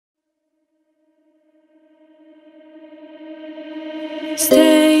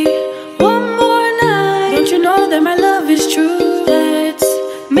Stay one more night. Don't you know that my love is true? Let's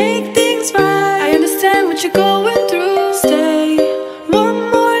make things right. I understand what you're going through. Stay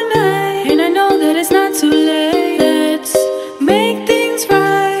one more night, and I know that it's not too late. Let's make things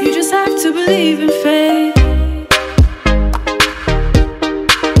right. You just have to believe in fate.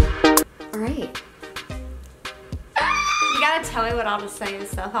 Alright. You gotta tell me what I'll just say and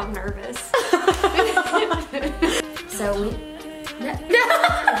stuff. I'm nervous. So we...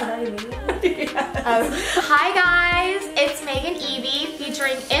 Hi guys, it's Megan Evie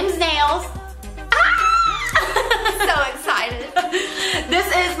featuring M's Nails. So excited. This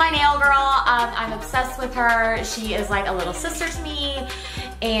is my nail girl. I'm obsessed with her. She is like a little sister to me,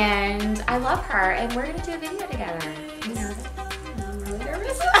 and I love her. And we're gonna do a video together. You know, I'm really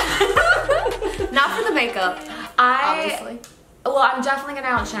nervous. Not for the makeup, obviously. Well, I'm definitely gonna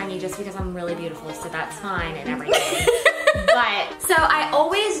outshine you just because I'm really beautiful, so that's fine and everything. But, so I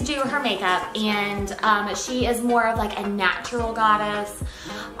always do her makeup, and she is more of like a natural goddess.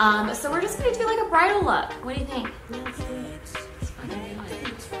 So we're just gonna do like a bridal look. What do you think? Let's do it.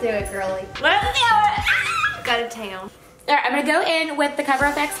 Let's do it, girly. Let's do it! Go to town. All right, I'm gonna go in with the Cover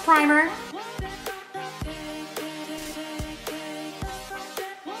FX primer.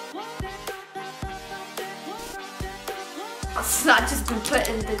 It's not just been put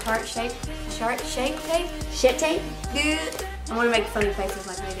in the tart shape tape? Shit tape? Good. I want to make funny faces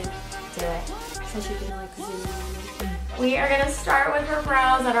like Megan. Do it. So she can like zoom in on me. We are going to start with her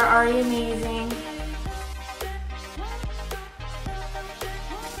brows that are already amazing.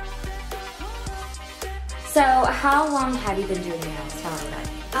 So, how long have you been doing nails? Tell me that.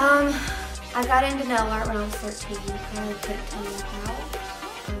 I got into nail art when I was 13. I couldn't tell you how.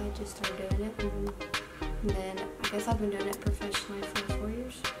 I just started doing it. And then I guess I've been doing it professionally for 4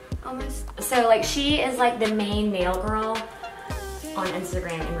 years, almost. So like she is like the main nail girl on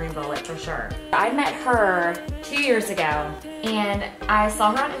Instagram in Greenville, like for sure. I met her 2 years ago, and I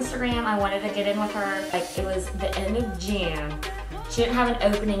saw her on Instagram. I wanted to get in with her. Like it was the end of June. She didn't have an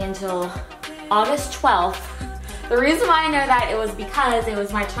opening until August 12th. The reason why I know that it was because it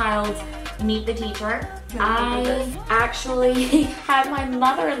was my child's meet the teacher. I actually had my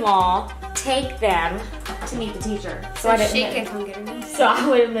mother-in-law take them to meet the teacher. So she can come get her nails. So I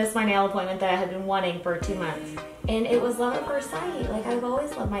wouldn't miss my nail appointment that I had been wanting for 2 months. And it was love at first sight. Like I've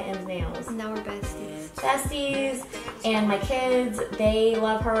always loved my M's nails. And now we're besties. Besties. And my kids, they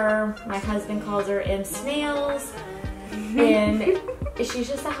love her. My husband calls her M Snails. And she's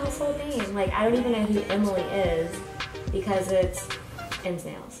just a household name. Like I don't even know who Emily is because it's M's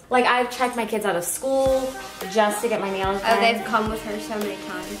Nails. Like I've checked my kids out of school just to get my nails done. Oh, they've come with her so many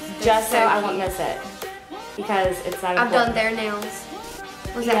times. Just so I won't miss it. Because it's that important. I've done their nails.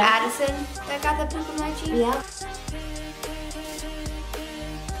 Was it Addison that got the poop emoji? Yeah.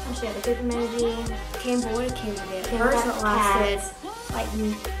 Oh, she had the poop emoji. Cam Boyd came with it. Hers lasted like,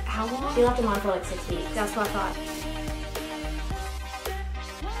 how long? She left them on for like 6 weeks. That's what I thought.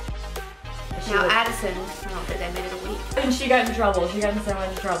 Now Addison, I don't think they made it a week. And she got in trouble. She got in so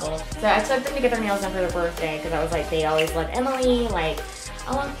much trouble. So I took them to get their nails done for their birthday because I was like, they always love Emily. Like,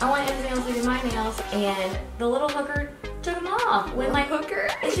 I want Emily's nails to do my nails. And the little hooker took them off. When like hooker,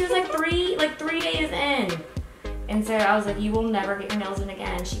 and she was like 3 days in. And so I was like, you will never get your nails done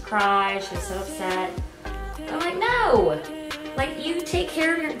again. She cried. She was so upset. I'm like, no. Like you take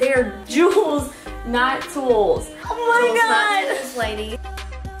care of they're jewels, not tools. Oh my God. This lady.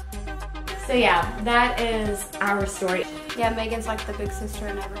 So yeah, that is our story. Yeah, Megan's like the big sister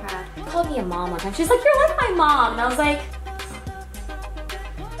I never had. She called me a mom one time. She's like, you're like my mom. And I was like,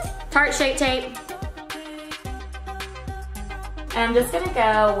 tart shape tape. And I'm just gonna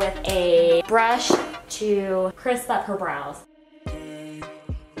go with a brush to crisp up her brows.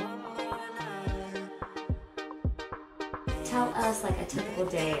 Tell us like a typical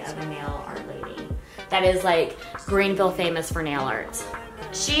day of a nail art lady that is like Greenville famous for nail arts.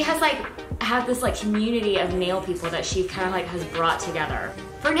 She has like had this like community of nail people that she kind of like has brought together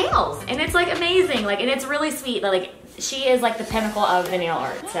for nails, and it's like amazing. Like, and it's really sweet. Like she is like the pinnacle of the nail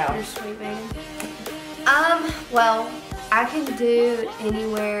art. So you're sweet, Megan. Well, I can do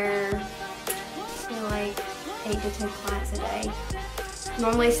anywhere to like 8 to 10 clients a day.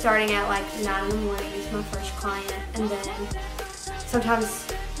 Normally starting at like 9 in the morning is my first client, and then sometimes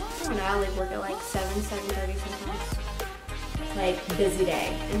I don't know, I leave work at like 7:30 sometimes. Like busy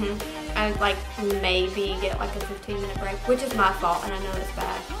day. I like maybe get like a 15-minute break, which is my fault, and I know it's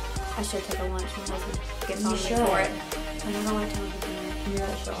bad. I should take a lunch. My husband gets on me for it, but I don't like telling people that. You do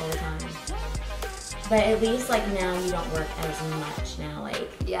that shit all the time. But at least like now you don't work as much now. Like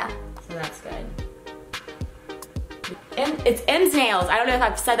yeah, so that's good. It's M's nails. I don't know if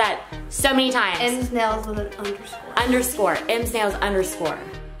I've said that so many times. M's nails with an underscore. Underscore. M's nails underscore.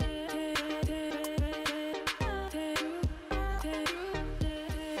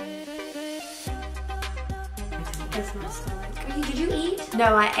 That's my stomach. Did you eat?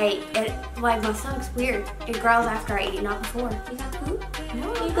 No, I ate. It, like, my stomach's weird. It growls after I eat, not before. You got poop?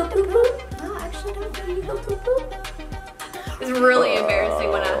 No, You go poo poo? no, I actually don't. You go poo poo. It's really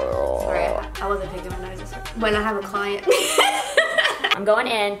embarrassing when sorry, I wasn't picking my nose. When I have a client. I'm going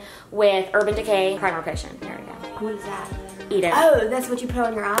in with Urban Decay Primer Potion. There we go. What is that? Eat it. Oh, that's what you put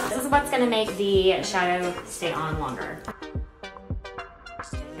on your eyes? This is what's gonna make the shadow stay on longer.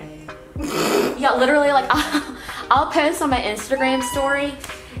 Yeah, literally, like, I'll post on my Instagram story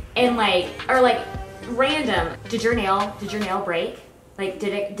and like, or like, random. Did your nail break? Like,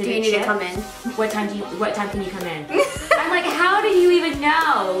 did it Do you need to come in? What time can you come in? I'm like, how do you even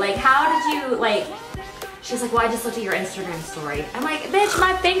know? Like, how did you, like, she's like, well, I just looked at your Instagram story. I'm like, bitch,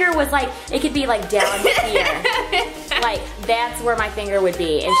 my finger was like, it could be like down here. Like, that's where my finger would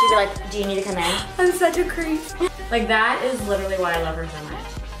be. And she'd be like, do you need to come in? I'm such a creep. Like, that is literally why I love her so much.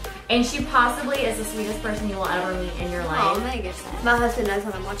 And she possibly is the sweetest person you will ever meet in your life. Oh, Megan. My husband knows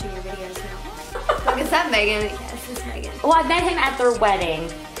when I'm watching your videos now. Like, is that Megan? Yes, it's Megan. Well, I met him at their wedding.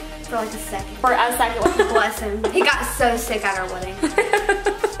 For like a second. For a second. Bless him. He got so sick at our wedding.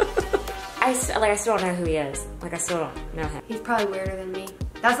 I still don't know who he is. Like, I still don't know him. He's probably weirder than me.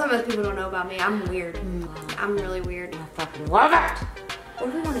 That's what most people don't know about me. I'm weird. I'm really weird. I fucking love it.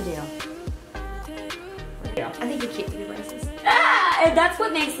 What do we want to do? I think you're cute with your braces. Ah, and that's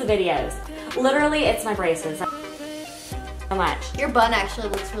what makes the videos. Literally, it's my braces. So much. Your bun actually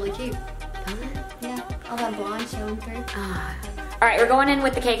looks really cute. Yeah, all that blonde showing through. All right, we're going in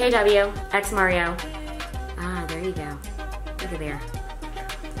with the KKW X Mario. Ah, there you go. Look at there.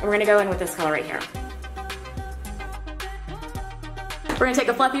 And we're gonna go in with this color right here. We're gonna take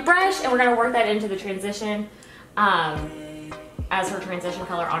a fluffy brush and we're gonna work that into the transition as her transition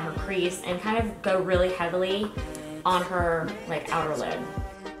color on her crease and kind of go really heavily on her like outer lid.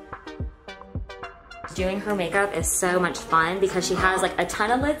 Doing her makeup is so much fun because she has like a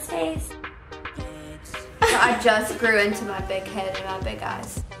ton of lid space. So I just grew into my big head and my big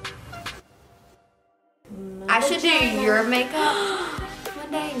eyes. I should do your makeup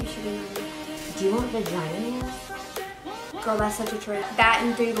one day and you should do my makeup. Do you want vagina nails? Girl, that's such a trend. That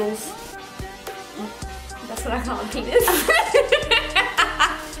and doodles. That's what I call a penis.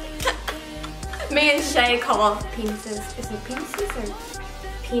 Me and Shay call penises. Is it penises or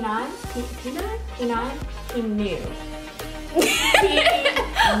Penine? penine? Penine? Penu.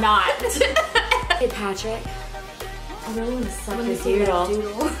 Not. Hey Patrick, I really want to suck your doodle. I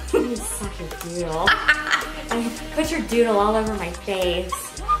want to suck your doodle. Put your doodle all over my face.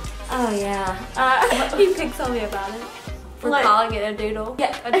 Oh yeah. He picks on me about it. For calling it a doodle.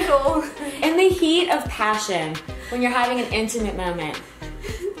 Yeah. A doodle. In the heat of passion, when you're having an intimate moment,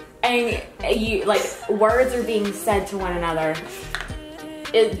 and you like words are being said to one another,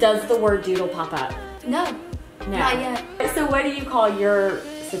 does the word doodle pop up? No. Not yet. So what do you call your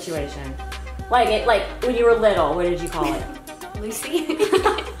situation? Like when you were little, what did you call it? Lucy.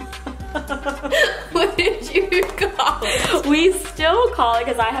 What did you call it? We still call it,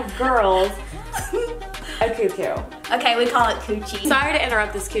 because I have girls, a cuckoo. Okay, we call it coochie. Sorry to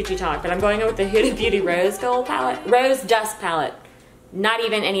interrupt this coochie talk, but I'm going in with the Huda Beauty Rose Gold palette. Rose Dusk palette. Not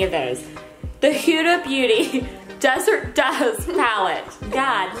even any of those. The Huda Beauty Desert Dusk palette.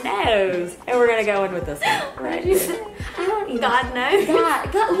 God knows. And we're gonna go in with this one. Right here. I don't even. God knows.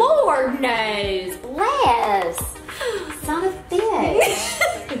 God, Lord knows. Bless. Son of a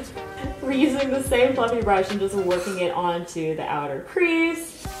bitch. We're using the same fluffy brush and just working it onto the outer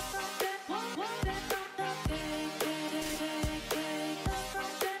crease.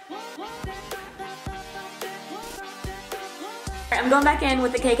 I'm going back in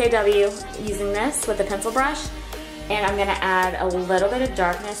with the KKW using this with the pencil brush, and I'm gonna add a little bit of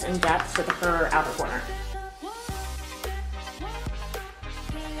darkness and depth to her outer corner.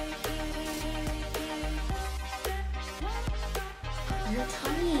 You're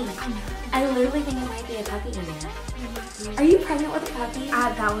tiny. I know. I literally think it might be a puppy in there. Are you pregnant with a puppy?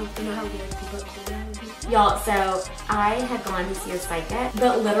 That would, you know how weird people think that would be? Y'all, so I had gone to see a psychic,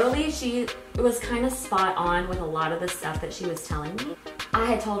 but literally she was kind of spot on with a lot of the stuff that she was telling me. I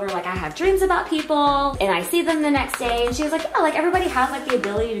had told her like I have dreams about people and I see them the next day, and she was like, yeah, like everybody has like the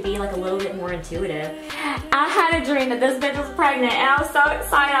ability to be like a little bit more intuitive. I had a dream that this bitch was pregnant and I was so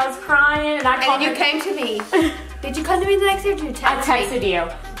excited, I was crying, and I called her. And then you came to me. Did you come to me the next day or did you text me? I texted you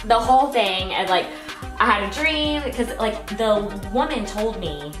the whole thing, and like I had a dream because like the woman told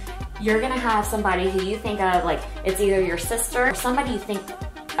me, you're gonna have somebody who you think of like it's either your sister or somebody you think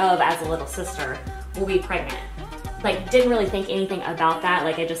of as a little sister will be pregnant. Like, didn't really think anything about that.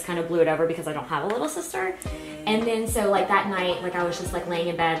 Like, I just kind of blew it over because I don't have a little sister. And then, so like that night, like I was just like laying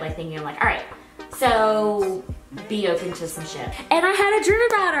in bed, like thinking like, all right, so be open to some shit. And I had a dream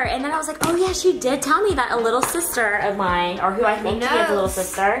about her. And then I was like, oh yeah, she did tell me that a little sister of mine, or who I think she is a little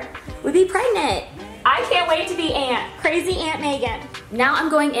sister, would be pregnant. I can't wait to be crazy Aunt Megan. Now I'm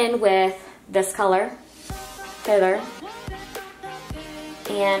going in with this color, Hither.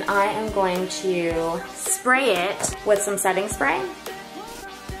 And I am going to spray it with some setting spray.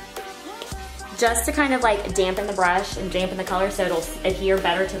 Just to kind of like dampen the brush and dampen the color so it'll adhere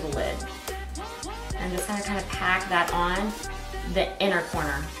better to the lid. I'm just gonna kind of pack that on the inner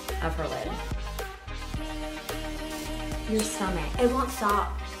corner of her lid. Your stomach. It won't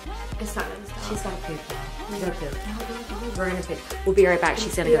stop. It's not gonna stop. She's gonna poop now. She's gonna poop. We're gonna poop. We'll be right back.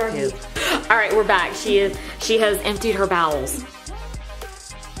 She's gonna go poop. All right, we're back. She has emptied her bowels.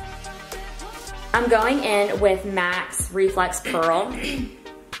 I'm going in with MAC's Reflex Pearl.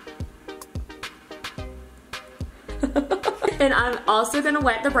 And I'm also gonna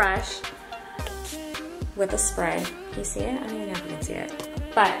wet the brush with a spray. Can you see it? I don't even know if you can see it.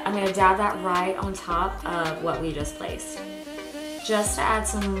 But I'm gonna dab that right on top of what we just placed. Just to add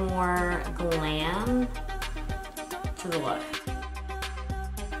some more glam to the look.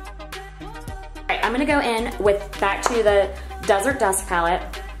 All right, I'm gonna go in with, back to the Desert Dusk palette.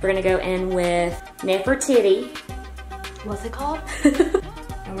 We're gonna go in with Nefertiti. What's it called?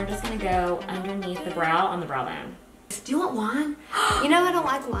 And we're just gonna go underneath the brow on the brow bone. Do you want wine? You know I don't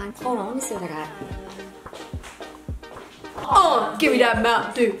like wine. Hold on, let me see what I got. Give me that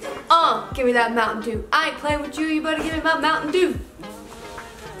Mountain Dew. Give me that Mountain Dew. I ain't playing with you, you better give me my Mountain Dew.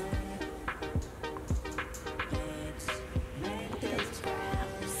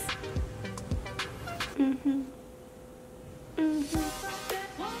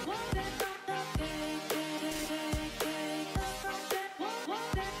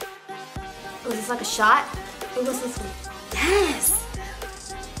 Was this like a shot? Or was this one? Yes!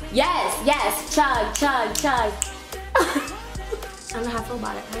 Yes, yes, chug, chug, chug. I don't know how I feel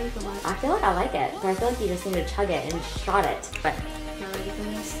about it. How do you feel about it? I feel like I like it, but I feel like you just need to chug it and shot it. But You're ready for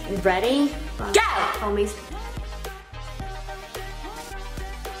this? ready? Well, Go! Homies.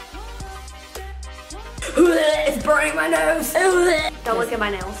 It's burning my nose. Don't look at my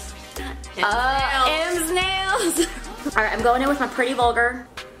nails. M's nails. All right, I'm going in with my Pretty Vulgar.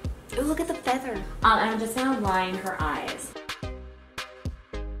 Ooh, look at the feather. And I'm just gonna line her eyes.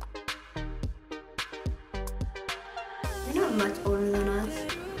 You're not much older than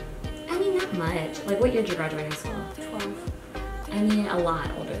us. I mean, not much. Like, what year did you graduate high school? 12. I mean, a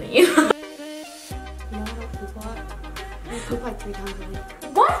lot older than you. You know I don't poop a lot. I poop like 3 times a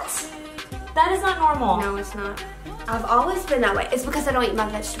week. What? That is not normal. No, it's not. I've always been that way. It's because I don't eat my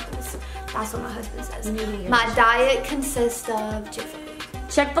vegetables. That's what my husband says. My diet consists of Chick-fil-A.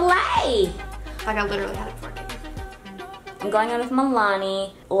 Chick-fil-A! Like I literally had it before I came here. I'm going in with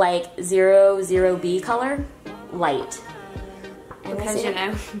Milani, like 00B color, light. And Because you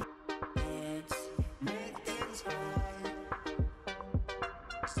know.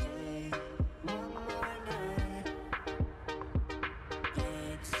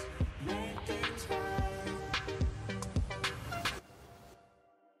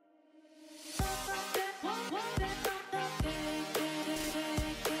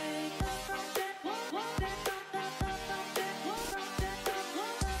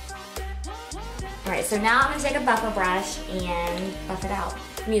 Alright, so now I'm going to take a buffer brush and buff it out.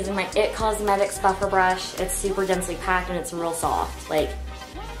 I'm using my It Cosmetics buffer brush. It's super densely packed and it's real soft. Like,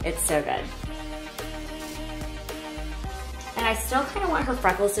 it's so good. And I still kind of want her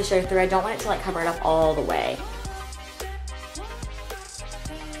freckles to show through. I don't want it to like cover it up all the way.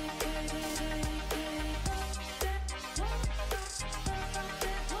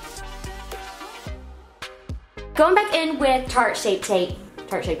 Going back in with Tarte Shape Tape.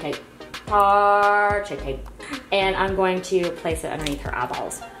 Tarte Shape Tape. Tarte Shape Tape. And I'm going to place it underneath her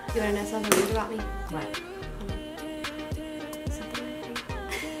eyeballs. You wanna know something weird about me? What? Something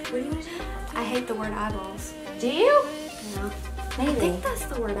I hate. What do you want to do? I hate the word eyeballs. Do you? No. Maybe. I think that's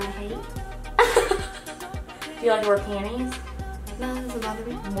the word I hate. Do you like to wear panties? No, that doesn't bother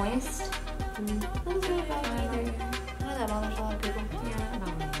me. Moist? That doesn't really bother me either. I know that bothers a lot of people. Yeah,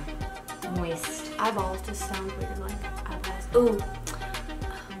 not really. Moist. Eyeballs just sound weird, like eyeballs. Ooh.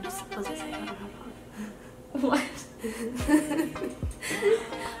 What's it say? I don't know. What?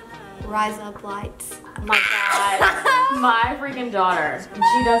 Rise up lights. Oh my god. My freaking daughter.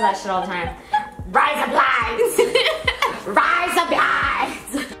 She does that shit all the time. Rise up lights! Rise up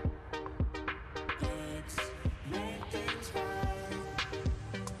lights!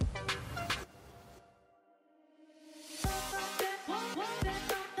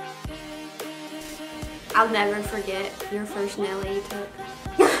 I'll never forget your first nail that you took.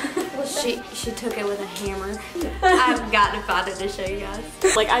 She took it with a hammer. I've got to find it to show you guys.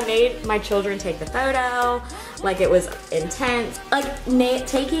 Like, I made my children take the photo. Like, it was intense. Like,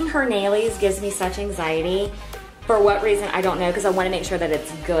 taking her nailies gives me such anxiety. For what reason, I don't know, because I want to make sure that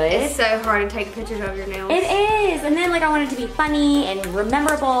it's good. It's so hard to take pictures of your nails. It is. And then, like, I want it to be funny and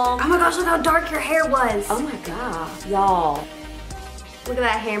memorable. Oh my gosh, look how dark your hair was. Oh my god, y'all. Look at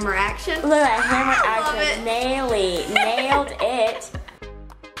that hammer action. Look at that hammer Love action. it. Nailed it.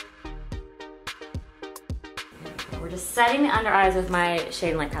 We're just setting the under eyes with my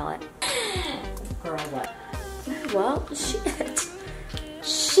shade light palette. Girl, what? Well, shit.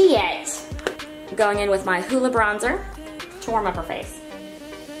 Going in with my Hoola bronzer to warm up her face.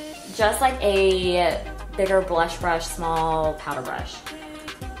 Just like a bigger blush brush, small powder brush.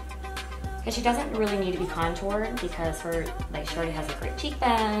 Because she doesn't really need to be contoured because she already has like great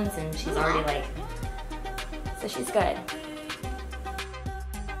cheekbones and she's already like, so she's good.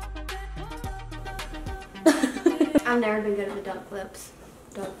 I've never been good at the duck lips,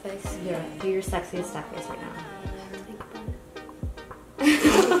 duck face. Yeah, do your sexiest duck face right now.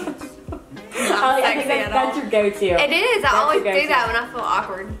 I think that's your go-to. It is. I always do that when I feel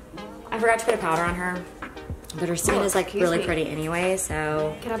awkward. I forgot to put a powder on her, but her skin is like really pretty anyway,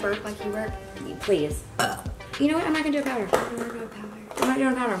 so. Can I burp like you burp? Please. You know what? I'm not gonna do a powder. I'm not doing powder. I'm not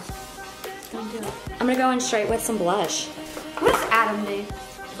doing a powder. Don't do it. I'm gonna go in straight with some blush. What does Adam do?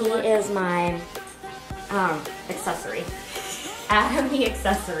 He is my accessory. Adam the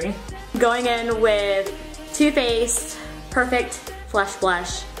accessory. Going in with Too Faced Perfect Flush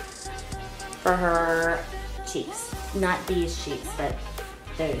Blush for her cheeks. Not these cheeks, but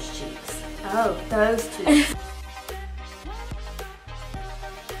those cheeks. Oh, those two.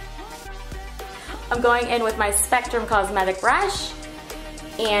 I'm going in with my Spectrum Cosmetic brush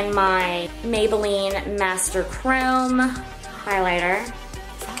and my Maybelline Master Chrome highlighter. Is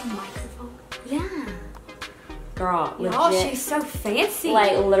that a microphone? Yeah. Girl, Y'all, legit. she's so fancy.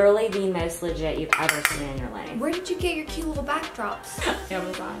 Like, literally the most legit you've ever seen in your life. Where did you get your cute little backdrops?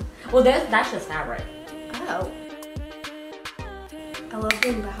 Amazon. Well, that's just fabric. Oh. I love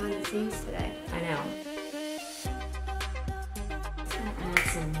being behind the scenes today. I know. Just gonna add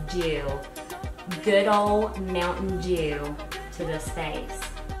some dew. Good old Mountain Dew to this face.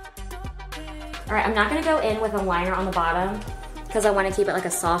 All right, I'm not gonna go in with a liner on the bottom because I want to keep it like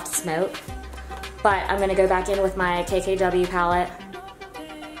a soft smoke. But I'm gonna go back in with my KKW palette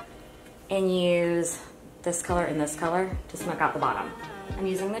and use this color and this color to smoke out the bottom. I'm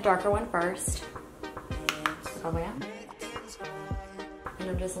using the darker one first. All the way up. And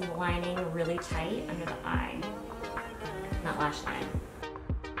I'm just lining really tight under the eye. Not lash line.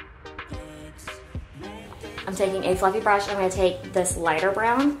 I'm taking a fluffy brush. I'm gonna take this lighter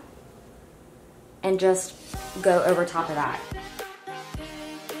brown and just go over top of that.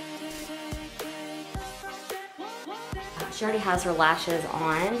 She already has her lashes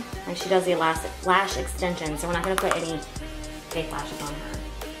on, and she does the elastic lash extension, so we're not gonna put any fake lashes on her.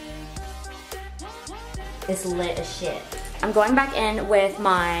 It's lit as shit. I'm going back in with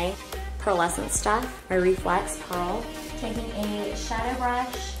my pearlescent stuff, my Reflex Pearl. Taking a shadow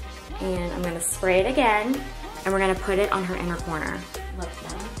brush, and I'm gonna spray it again, and we're gonna put it on her inner corner. Look at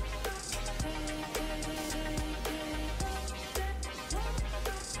that.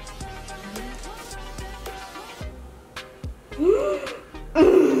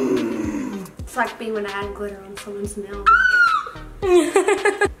 It's like me when I add glitter on someone's nail.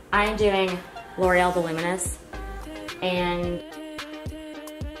 I am doing L'Oreal Voluminous, and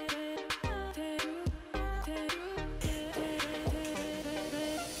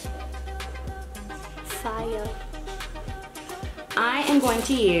Fire. I am going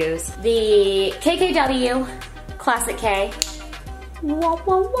to use the KKW Classic K. Wah,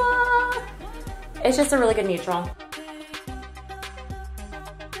 wah, wah. It's just a really good neutral.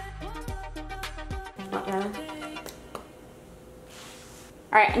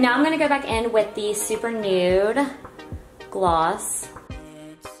 All right, now I'm gonna go back in with the Super Nude Gloss.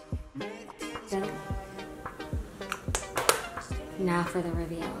 Now for the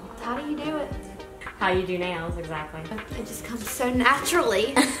reveal. How do you do it? How you do nails, exactly. It just comes so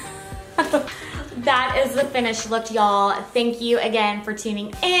naturally. That is the finished look, y'all. Thank you again for tuning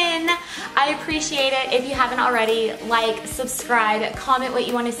in. I appreciate it. If you haven't already, like, subscribe, comment what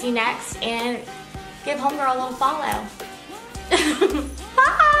you want to see next, and give Homegirl a little follow. Bye!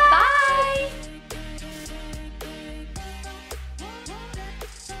 Bye!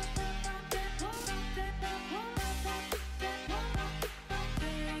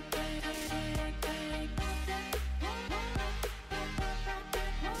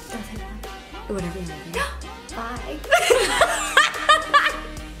 Whatever you're ready. Bye.